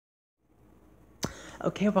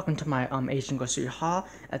Okay, welcome to my Asian grocery haul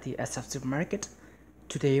at the SF supermarket.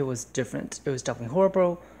 Today was different. It was definitely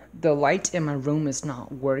horrible. The light in my room is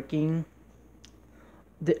not working.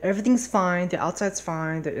 Everything's fine. The outside's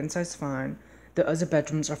fine. The inside's fine. The other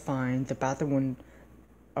bedrooms are fine. The bathroom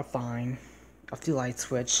are fine. Off the light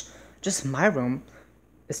switch. Just my room,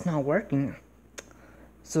 it's not working.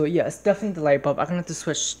 So yeah, it's definitely the light bulb. I'm gonna have to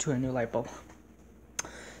switch to a new light bulb.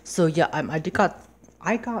 So yeah,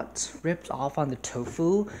 I got ripped off on the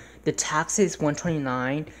tofu. The tax is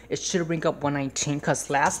 $129. It should ring up $119 because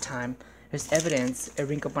last time there's evidence it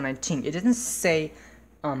ring up $119. It didn't say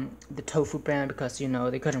the tofu brand because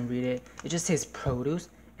they couldn't read it. It just says produce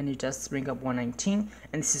and it just ring up $119.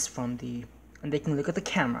 And this is from and they can look at the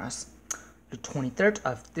cameras. The 23rd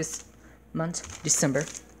of this month, December,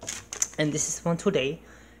 and this is from today.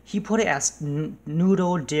 He put it as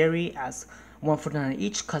noodle dairy as $149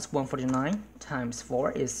 each, because $149 times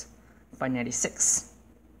 4 is $596.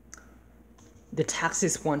 The tax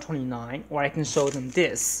is $129, or I can show them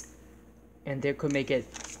this, and they could make it,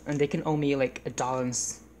 and they can owe me like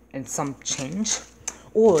 $1 and some change,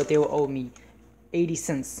 or they will owe me 80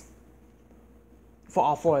 cents for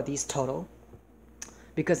all 4 of these total,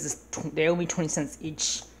 because they owe me 20 cents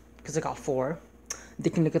each because I got 4.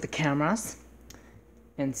 They can look at the cameras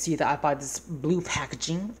and see that I bought this blue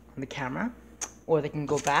packaging on the camera. Or they can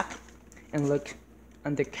go back and look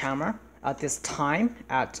on the camera at this time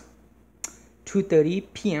at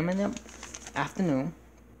 2:30 p.m. in the afternoon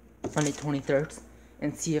on the 23rd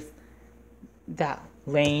and see if that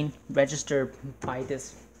lane registered by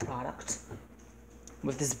this product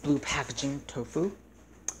with this blue packaging tofu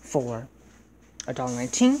for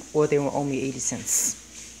 $1.19, or they will owe me 80 cents.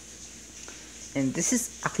 And this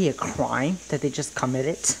is actually a crime that they just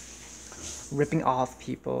committed, ripping off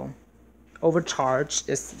people. Overcharged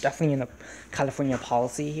is definitely in a California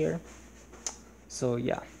policy here. So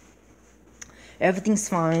yeah, everything's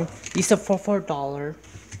fine. These are for $4.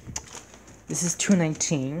 This is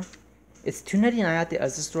 $2.19. It's $2.99 at the other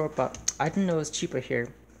store, but I didn't know it's cheaper here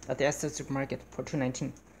at the SF supermarket for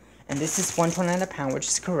 $2.19. And this is $1.29 a pound, which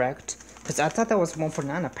is correct, because I thought that was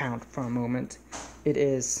 $1.49 a pound for a moment. It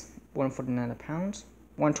is $1.49 a pound,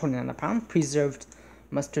 $1.29 a pound. Preserved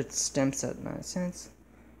mustard stems at 9 cents.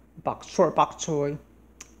 Short bok choy,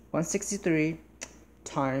 163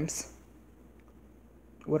 times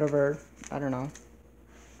whatever, I don't know.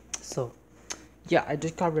 So yeah, I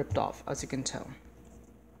just got ripped off, as you can tell.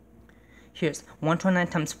 Here's 129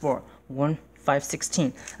 times 4,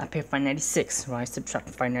 516. I paid $596, right?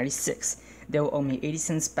 Subtract $596. They will owe me 80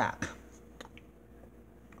 cents back.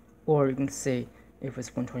 Or you can say if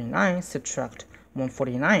it's 129, subtract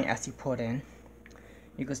 149 as you put in,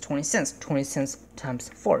 equals 20 cents. 20 cents times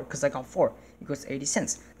 4, because I got 4, equals 80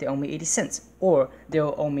 cents. They owe me 80 cents. Or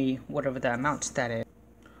they'll owe me whatever the amount that is.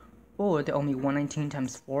 Or they owe me 119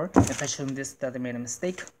 times 4. If I show them this, that they made a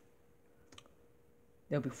mistake,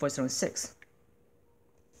 they'll be 476.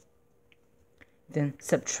 Then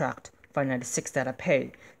subtract $596 that I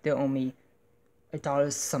paid. They owe me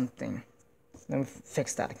 $1 something. Let me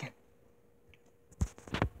fix that again.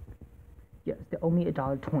 Yes, they owe me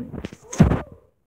 $1.20.